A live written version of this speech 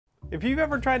If you've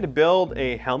ever tried to build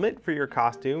a helmet for your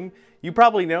costume, you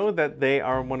probably know that they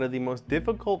are one of the most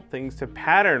difficult things to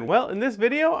pattern. Well, in this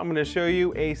video, I'm going to show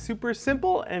you a super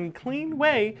simple and clean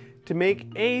way to make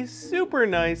a super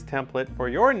nice template for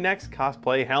your next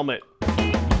cosplay helmet.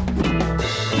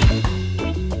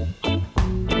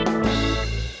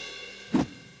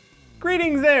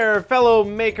 Greetings there, fellow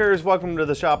makers. Welcome to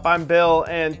the shop. I'm Bill,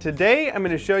 and today I'm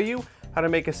going to show you how to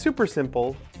make a super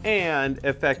simple and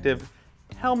effective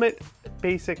helmet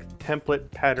basic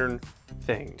template pattern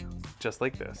thing, just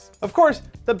like this. Of course,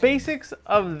 the basics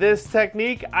of this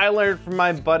technique I learned from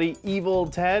my buddy Evil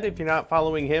Ted. If you're not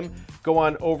following him, go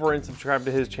on over and subscribe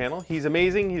to his channel. He's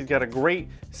amazing. He's got a great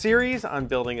series on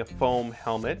building a foam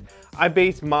helmet. I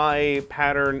based my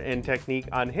pattern and technique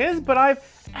on his, but I've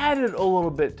added a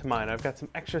little bit to mine. I've got some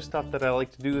extra stuff that I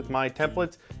like to do with my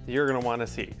templates that you're gonna wanna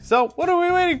see. So what are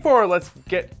we waiting for? Let's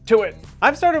get to it.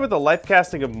 I've started with a life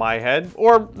casting of my head,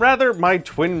 or rather my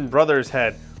twin brother's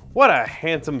head. What a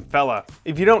handsome fella.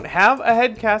 If you don't have a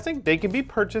head casting, they can be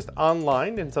purchased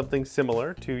online in something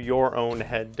similar to your own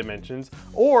head dimensions,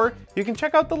 or you can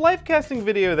check out the life casting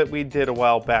video that we did a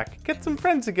while back. Get some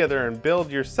friends together and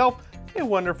build yourself a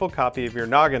wonderful copy of your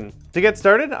noggin. To get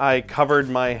started, I covered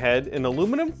my head in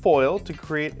aluminum foil to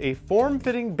create a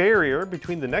form-fitting barrier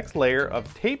between the next layer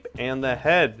of tape and the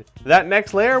head. That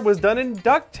next layer was done in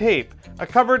duct tape. I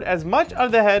covered as much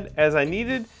of the head as I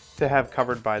needed to have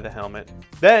covered by the helmet.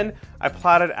 Then I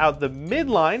plotted out the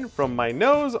midline from my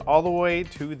nose all the way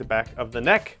to the back of the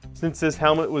neck. Since this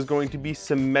helmet was going to be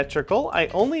symmetrical, I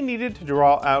only needed to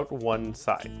draw out one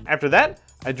side. After that,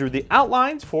 I drew the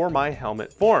outlines for my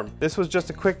helmet form. This was just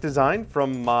a quick design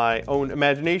from my own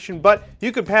imagination, but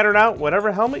you could pattern out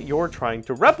whatever helmet you're trying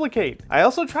to replicate. I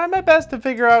also tried my best to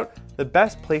figure out the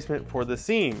best placement for the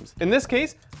seams. In this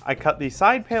case, I cut the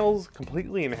side panels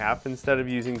completely in half instead of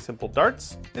using simple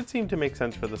darts. It seemed to make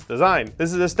sense for this design.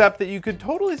 This is a step that you could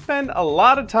totally spend a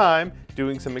lot of time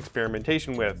doing some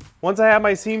experimentation with. Once I had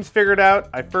my seams figured out,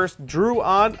 I first drew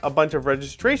on a bunch of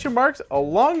registration marks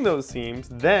along those seams,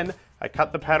 then I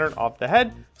cut the pattern off the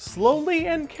head slowly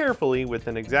and carefully with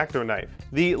an X-Acto knife.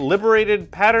 The liberated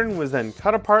pattern was then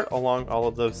cut apart along all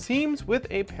of those seams with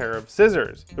a pair of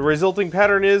scissors. The resulting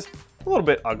pattern is a little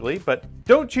bit ugly, but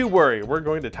don't you worry, we're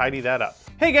going to tidy that up.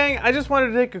 Hey gang, I just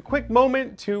wanted to take a quick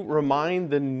moment to remind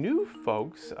the new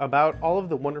folks about all of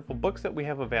the wonderful books that we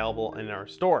have available in our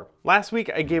store. Last week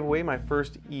I gave away my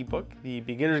first ebook, The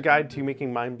Beginner's Guide to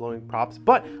Making Mind-Blowing Props,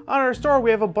 but on our store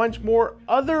we have a bunch more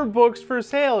other books for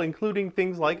sale, including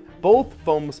things like both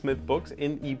Foamsmith books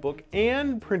in ebook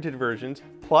and printed versions,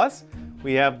 plus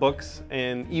we have books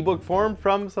in ebook form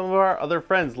from some of our other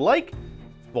friends like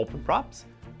Vulpin Props,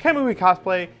 Kamui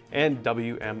Cosplay, and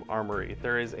WM Armory.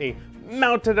 There is a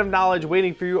mountain of knowledge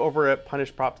waiting for you over at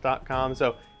punishprops.com,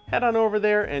 so head on over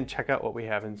there and check out what we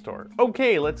have in store.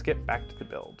 Okay, let's get back to the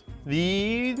build.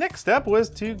 The next step was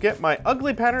to get my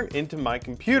ugly pattern into my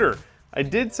computer. I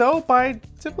did so by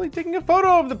simply taking a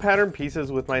photo of the pattern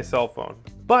pieces with my cell phone,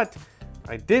 but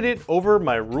I did it over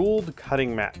my ruled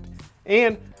cutting mat.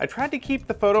 And I tried to keep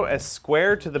the photo as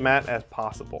square to the mat as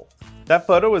possible. That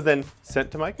photo was then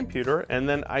sent to my computer, and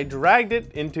then I dragged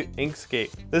it into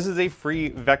Inkscape. This is a free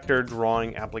vector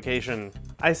drawing application.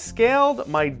 I scaled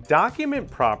my document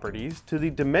properties to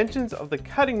the dimensions of the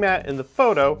cutting mat in the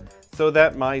photo so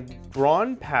that my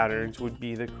drawn patterns would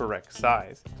be the correct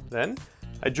size. Then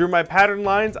I drew my pattern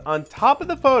lines on top of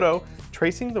the photo,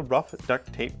 tracing the rough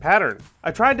duct tape pattern.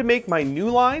 I tried to make my new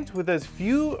lines with as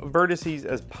few vertices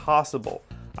as possible.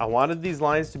 I wanted these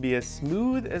lines to be as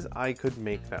smooth as I could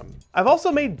make them. I've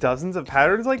also made dozens of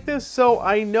patterns like this, so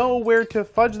I know where to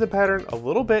fudge the pattern a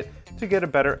little bit to get a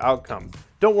better outcome.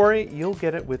 Don't worry, you'll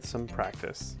get it with some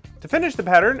practice. To finish the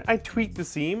pattern, I tweaked the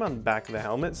seam on the back of the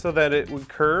helmet so that it would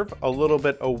curve a little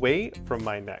bit away from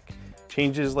my neck.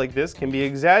 Changes like this can be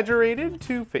exaggerated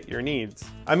to fit your needs.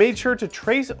 I made sure to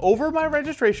trace over my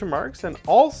registration marks and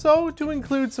also to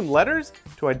include some letters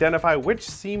to identify which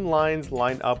seam lines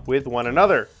line up with one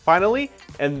another. Finally,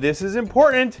 and this is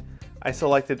important, I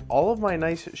selected all of my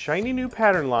nice shiny new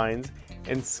pattern lines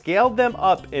and scaled them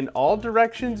up in all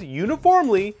directions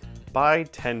uniformly by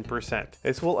 10%.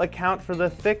 This will account for the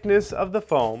thickness of the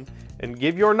foam and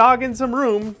give your noggin some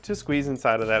room to squeeze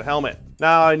inside of that helmet.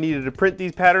 Now I needed to print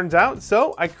these patterns out,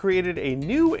 so I created a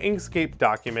new Inkscape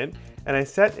document and I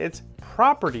set its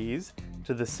properties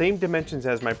to the same dimensions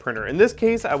as my printer. In this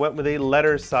case, I went with a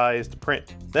letter-sized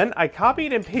print. Then I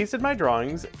copied and pasted my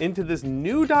drawings into this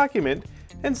new document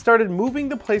and started moving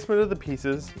the placement of the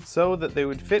pieces so that they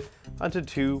would fit onto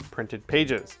 2 printed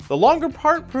pages. The longer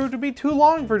part proved to be too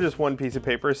long for just one piece of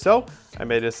paper, so I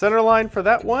made a center line for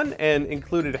that one and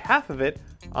included half of it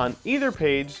on either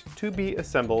page to be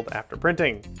assembled after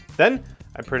printing. Then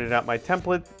I printed out my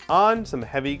template on some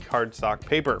heavy cardstock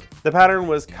paper. The pattern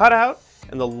was cut out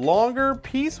and the longer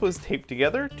piece was taped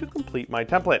together to complete my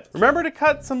template. Remember to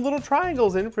cut some little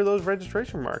triangles in for those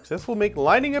registration marks. This will make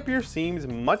lining up your seams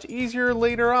much easier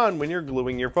later on when you're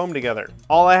gluing your foam together.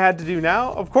 All I had to do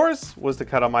now, of course, was to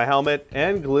cut on my helmet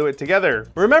and glue it together.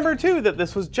 Remember too that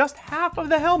this was just half of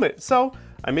the helmet, so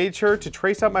I made sure to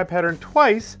trace out my pattern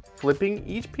twice, flipping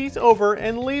each piece over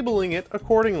and labeling it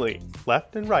accordingly,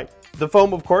 left and right. The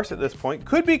foam, of course, at this point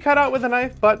could be cut out with a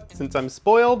knife, but since I'm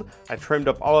spoiled, I trimmed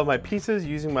up all of my pieces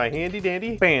using my handy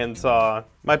dandy bandsaw.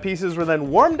 My pieces were then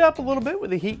warmed up a little bit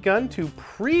with a heat gun to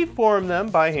pre-form them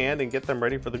by hand and get them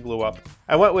ready for the glue up.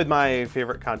 I went with my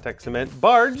favorite contact cement,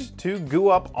 Barge, to glue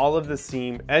up all of the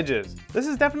seam edges. This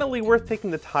is definitely worth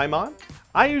taking the time on.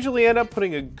 I usually end up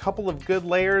putting a couple of good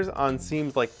layers on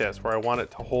seams like this where I want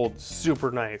it to hold super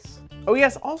nice. Oh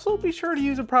yes, also be sure to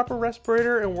use a proper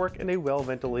respirator and work in a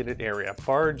well-ventilated area.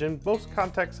 Barge and most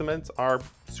contact cements are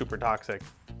super toxic.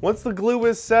 Once the glue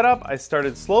was set up, I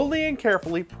started slowly and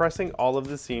carefully pressing all of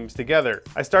the seams together.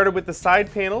 I started with the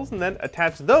side panels and then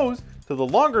attached those to the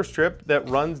longer strip that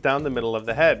runs down the middle of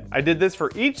the head. I did this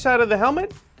for each side of the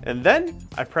helmet, and then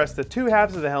I pressed the 2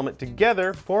 halves of the helmet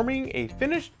together, forming a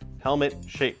finished helmet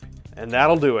shape. And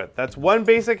that'll do it. That's one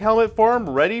basic helmet form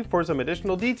ready for some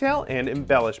additional detail and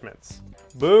embellishments.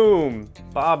 Boom!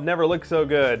 Bob never looked so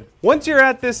good. Once you're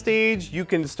at this stage, you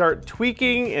can start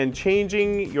tweaking and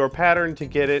changing your pattern to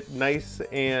get it nice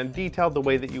and detailed the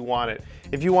way that you want it.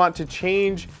 If you want to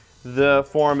change the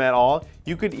form at all,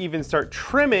 you could even start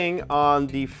trimming on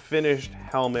the finished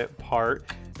helmet part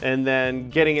and then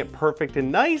getting it perfect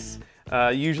and nice.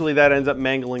 Usually that ends up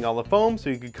mangling all the foam, so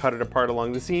you could cut it apart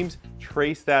along the seams,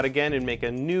 trace that again, and make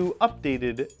a new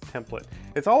updated template.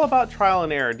 It's all about trial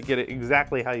and error to get it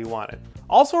exactly how you want it.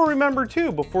 Also remember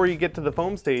too, before you get to the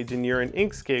foam stage and you're in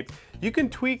Inkscape, you can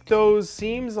tweak those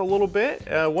seams a little bit.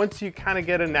 Once you kind of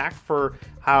get a knack for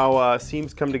how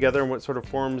seams come together and what sort of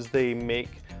forms they make,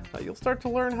 you'll start to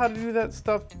learn how to do that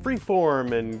stuff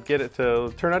freeform and get it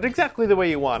to turn out exactly the way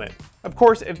you want it. Of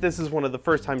course, if this is one of the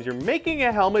first times you're making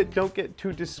a helmet, don't get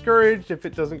too discouraged if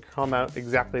it doesn't come out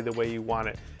exactly the way you want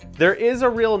it. There is a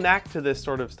real knack to this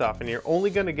sort of stuff, and you're only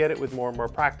going to get it with more and more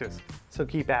practice, so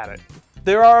keep at it.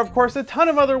 There are, of course, a ton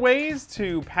of other ways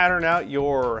to pattern out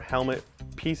your helmet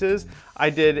pieces. I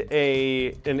did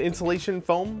an insulation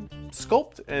foam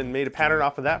sculpt and made a pattern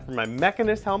off of that for my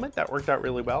Mechanist helmet. That worked out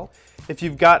really well. If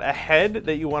you've got a head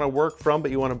that you want to work from,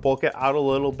 but you want to bulk it out a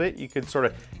little bit, you could sort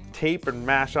of tape and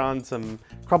mash on some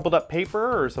crumpled up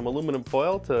paper or some aluminum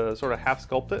foil to sort of half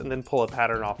sculpt it and then pull a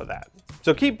pattern off of that.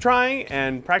 So keep trying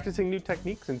and practicing new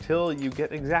techniques until you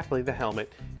get exactly the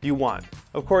helmet you want.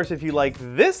 Of course, if you like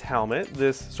this helmet,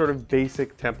 this sort of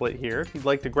basic template here, if you'd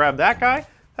like to grab that guy,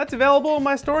 that's available in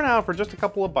my store now for just a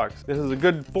couple of bucks. This is a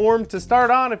good form to start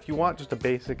on if you want just a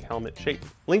basic helmet shape.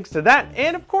 Links to that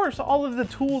and of course all of the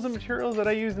tools and materials that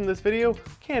I used in this video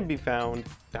can be found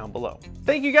down below.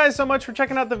 Thank you guys so much for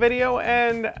checking out the video,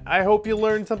 and I hope you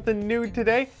learned something new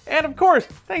today. And of course,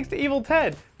 thanks to Evil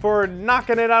Ted for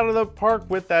knocking it out of the park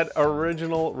with that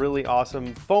original, really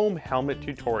awesome foam helmet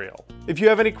tutorial. If you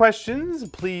have any questions,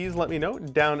 please let me know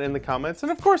down in the comments.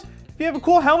 And of course, if you have a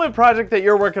cool helmet project that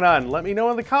you're working on, let me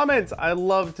know in the comments. I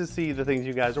love to see the things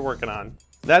you guys are working on.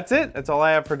 That's it. That's all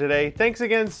I have for today. Thanks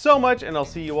again so much, and I'll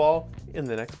see you all in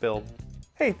the next build.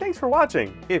 Hey, thanks for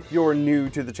watching. If you're new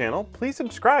to the channel, please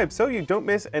subscribe so you don't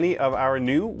miss any of our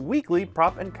new weekly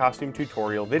prop and costume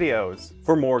tutorial videos.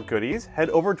 For more goodies, head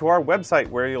over to our website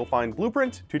where you'll find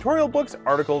blueprints, tutorial books,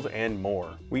 articles, and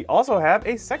more. We also have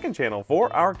a second channel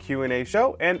for our Q&A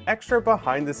show and extra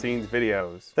behind the scenes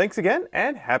videos. Thanks again,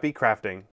 and happy crafting.